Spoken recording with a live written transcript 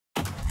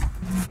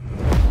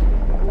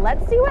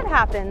let's see what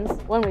happens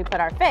when we put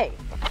our faith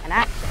in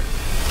action.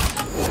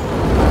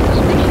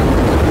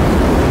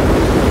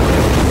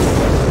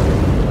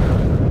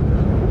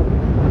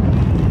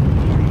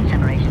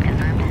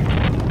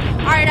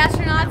 All right,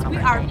 astronauts, we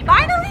are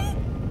finally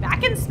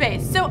back in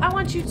space. So I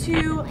want you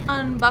to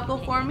unbuckle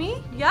for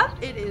me.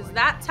 Yep, it is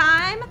that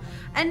time.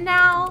 And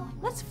now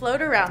let's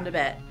float around a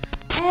bit.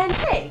 And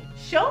hey,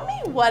 show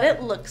me what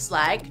it looks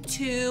like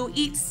to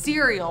eat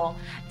cereal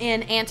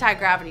in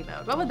anti-gravity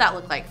mode. What would that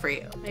look like for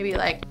you? Maybe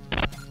like,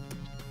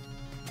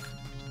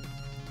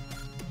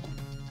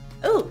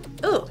 ooh,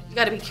 you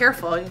gotta be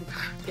careful. You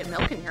get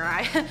milk in your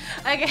eye.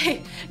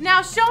 Okay,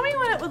 now show me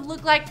what it would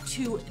look like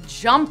to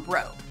jump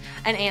rope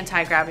in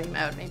anti-gravity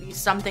mode. Maybe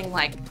something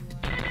like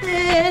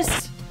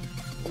this.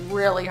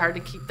 Really hard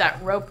to keep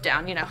that rope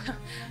down, you know,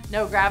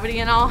 no gravity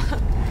and all.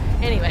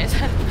 Anyways,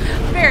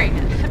 very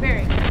good,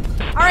 very good.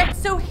 All right,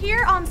 so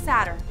here on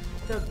Saturn,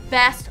 the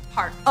best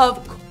part,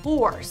 of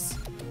course,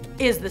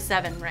 is the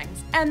 7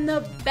 rings. And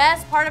the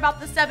best part about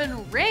the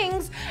 7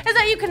 rings is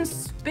that you can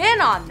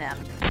spin on them.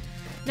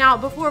 Now,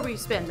 before we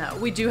spin though,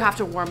 we do have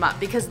to warm up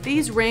because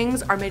these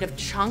rings are made of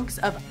chunks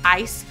of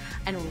ice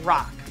and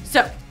rock.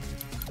 So,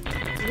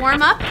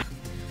 warm up,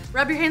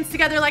 rub your hands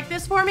together like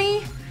this for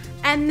me,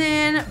 and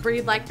then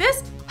breathe like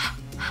this.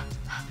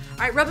 All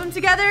right, rub them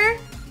together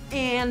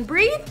and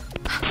breathe.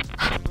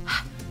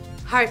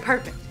 All right,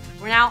 perfect.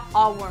 We're now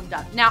all warmed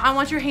up. Now I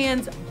want your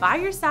hands by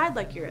your side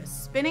like you're a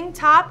spinning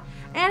top.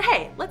 And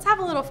hey, let's have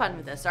a little fun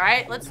with this, all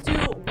right? Let's do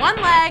one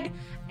leg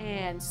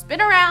and spin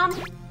around.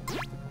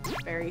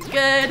 Very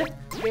good,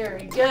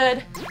 very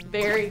good,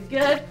 very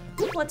good.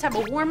 Let's have a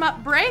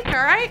warm-up break, all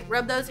right?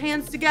 Rub those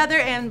hands together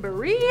and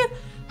breathe.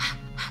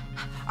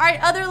 All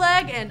right, other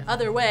leg and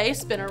other way.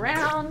 Spin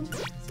around,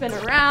 spin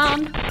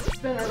around,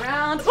 spin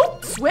around. Oh,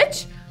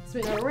 switch,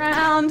 spin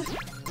around.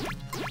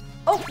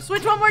 Oh,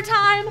 switch one more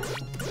time.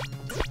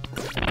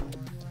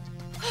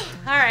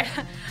 All right,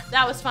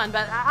 that was fun,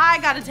 but I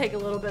gotta take a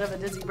little bit of a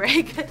dizzy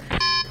break.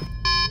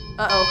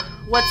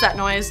 Uh-oh, what's that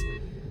noise?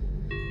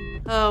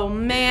 Oh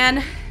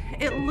man,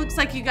 it looks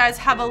like you guys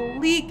have a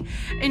leak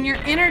in your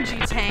energy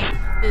tank.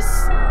 This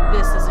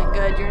isn't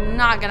good. You're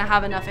not gonna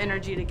have enough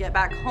energy to get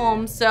back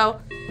home, so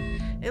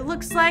it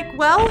looks like,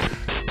 well,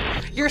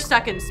 you're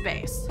stuck in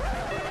space.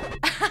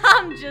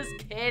 I'm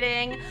just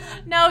kidding.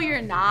 No,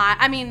 you're not.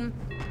 I mean,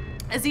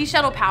 a Z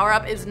shuttle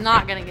power-up is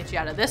not gonna get you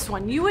out of this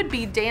one. You would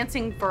be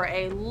dancing for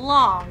a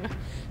long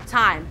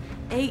time.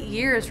 8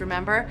 years,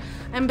 remember?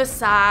 And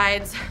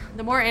besides,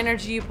 the more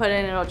energy you put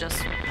in, it'll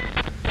just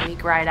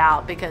leak right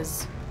out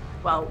because,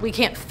 well, we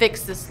can't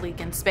fix this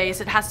leak in space.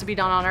 It has to be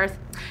done on Earth.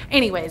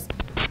 Anyways,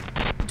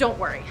 don't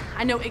worry.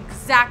 I know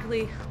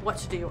exactly what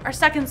to do. Our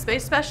second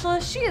space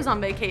specialist, she is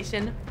on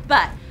vacation,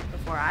 but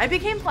before I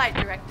became flight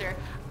director,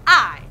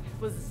 I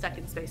was the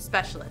second space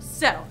specialist.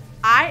 So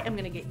I am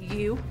gonna get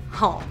you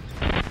home.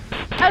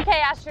 Okay,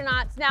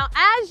 astronauts, now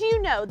as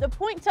you know, the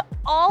point to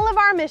all of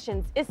our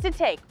missions is to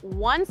take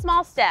one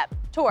small step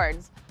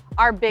towards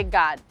our big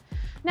God.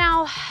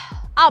 Now,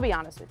 I'll be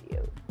honest with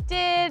you.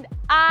 Did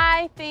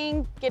I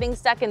think getting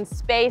stuck in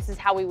space is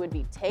how we would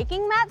be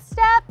taking that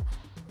step?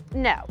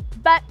 No,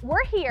 but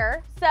we're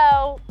here,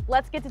 so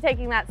let's get to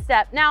taking that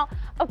step. Now,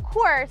 of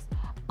course,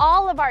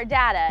 all of our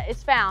data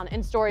is found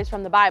in stories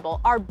from the Bible,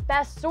 our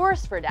best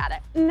source for data.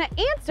 And the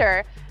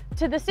answer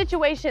to the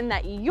situation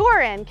that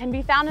you're in can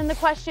be found in the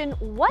question,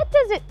 what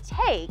does it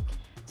take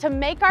to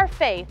make our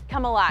faith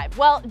come alive?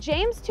 Well,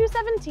 James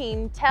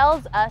 2:17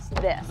 tells us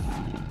this.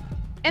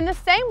 In the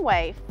same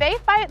way,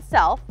 faith by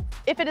itself,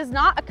 if it is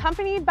not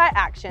accompanied by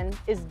action,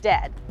 is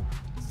dead.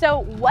 So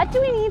what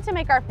do we need to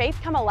make our faith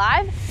come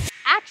alive?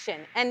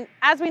 Action. And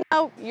as we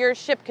know, your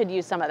ship could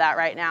use some of that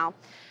right now.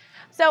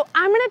 So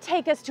I'm gonna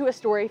take us to a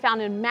story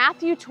found in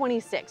Matthew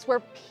 26, where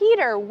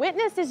Peter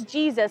witnesses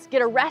Jesus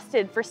get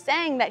arrested for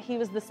saying that he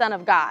was the Son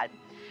of God.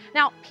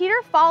 Now,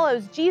 Peter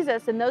follows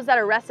Jesus and those that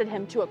arrested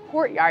him to a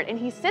courtyard, and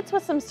he sits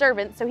with some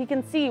servants so he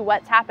can see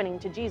what's happening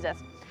to Jesus.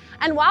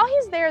 And while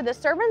he's there, the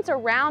servants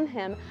around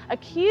him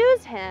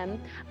accuse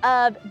him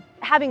of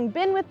having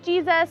been with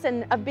Jesus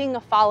and of being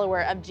a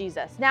follower of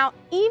Jesus. Now,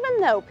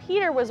 even though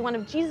Peter was one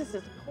of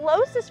Jesus's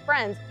closest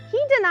friends, he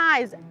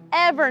denies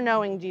ever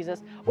knowing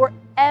Jesus or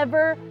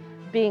ever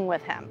being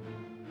with him.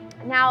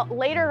 Now,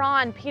 later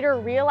on, Peter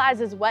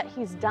realizes what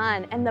he's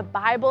done, and the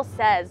Bible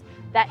says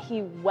that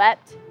he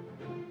wept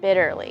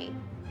bitterly.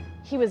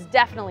 He was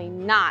definitely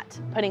not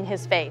putting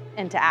his faith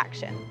into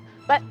action.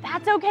 But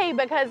that's okay,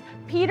 because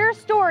Peter's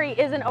story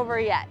isn't over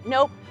yet.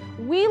 Nope,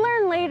 we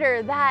learn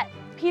later that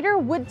Peter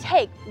would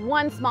take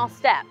one small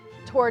step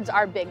towards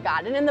our big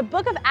God. And in the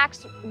book of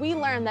Acts, we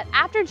learn that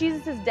after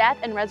Jesus' death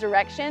and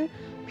resurrection,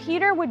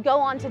 Peter would go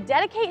on to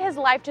dedicate his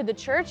life to the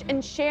church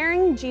and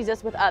sharing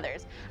Jesus with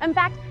others. In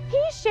fact,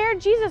 he shared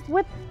Jesus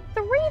with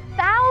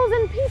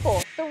 3,000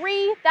 people.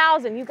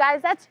 3,000, you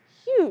guys, that's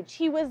huge.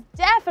 He was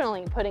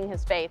definitely putting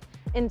his faith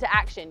into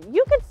action.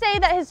 You could say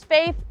that his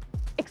faith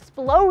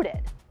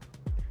exploded.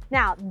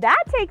 Now,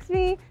 that takes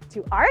me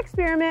to our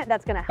experiment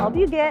that's gonna help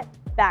you get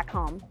back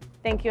home.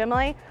 Thank you,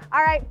 Emily.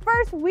 All right,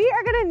 first we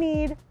are gonna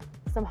need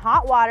some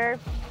hot water,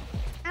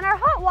 and our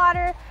hot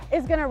water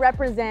is gonna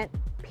represent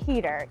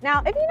Peter.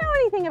 Now, if you know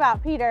anything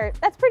about Peter,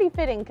 that's pretty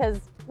fitting because,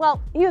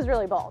 well, he was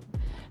really bold.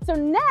 So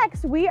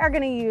next, we are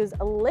gonna use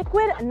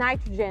liquid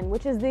nitrogen,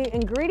 which is the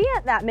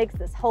ingredient that makes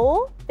this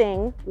whole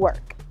thing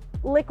work.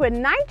 Liquid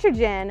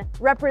nitrogen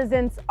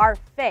represents our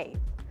faith.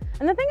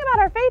 And the thing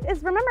about our faith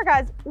is, remember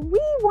guys,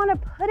 we wanna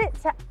put it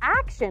to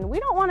action. We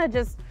don't wanna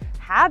just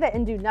have it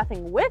and do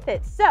nothing with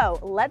it. So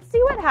let's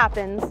see what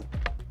happens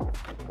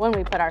when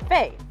we put our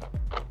faith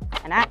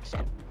in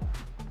action.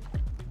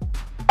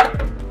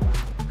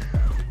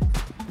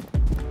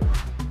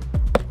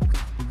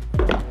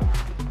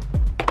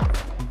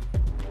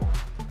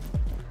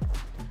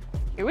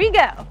 Here we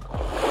go.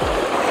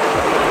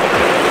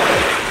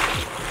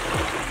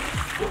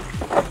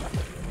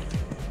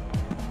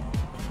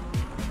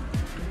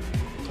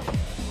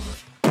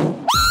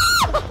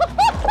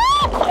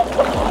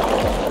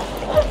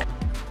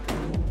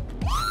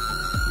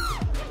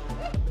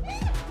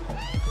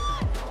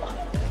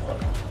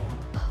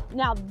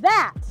 Now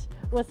that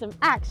was some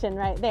action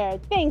right there.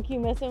 Thank you,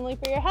 Miss Emily,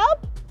 for your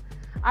help.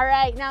 All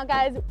right, now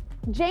guys,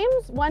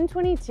 James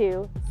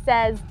 1:22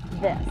 says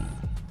this: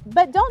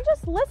 but don't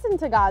just listen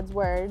to God's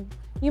word.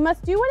 You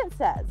must do what it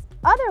says.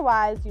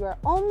 Otherwise, you are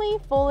only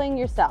fooling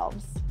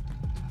yourselves.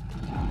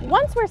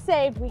 Once we're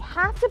saved, we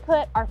have to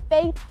put our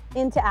faith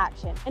into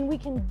action. And we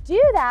can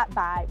do that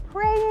by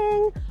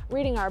praying,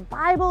 reading our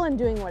Bible and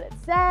doing what it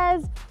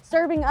says,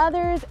 serving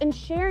others, and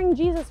sharing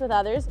Jesus with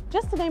others,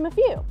 just to name a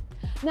few.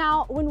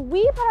 Now, when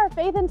we put our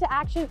faith into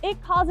action,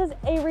 it causes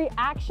a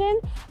reaction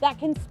that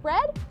can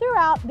spread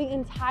throughout the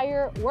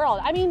entire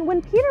world. I mean,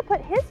 when Peter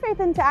put his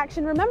faith into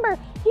action, remember,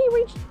 he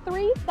reached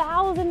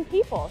 3,000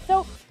 people.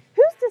 So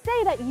who's to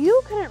say that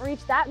you couldn't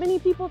reach that many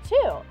people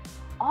too?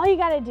 All you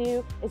gotta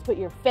do is put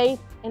your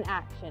faith in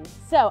action.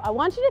 So I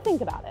want you to think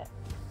about it.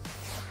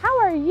 How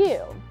are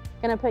you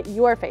gonna put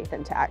your faith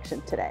into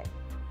action today?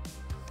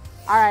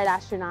 All right,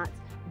 astronauts,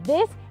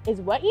 this is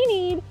what you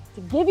need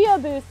to give you a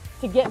boost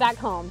to get back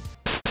home.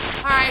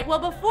 All right, well,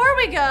 before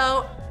we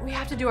go, we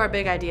have to do our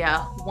big idea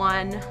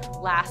one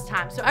last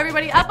time. So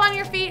everybody up on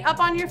your feet,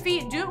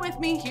 do it with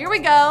me. Here we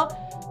go.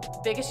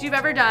 Biggest you've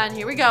ever done.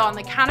 Here we go on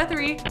the count of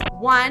 3.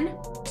 1,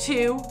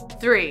 2,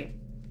 3.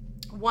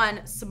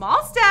 One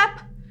small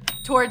step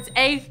towards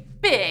a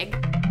big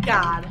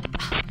God.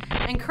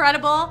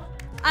 Incredible,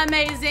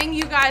 amazing,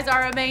 you guys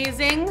are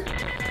amazing.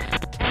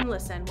 And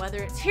listen,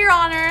 whether it's here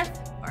on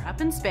Earth or up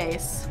in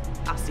space,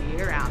 I'll see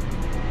you around.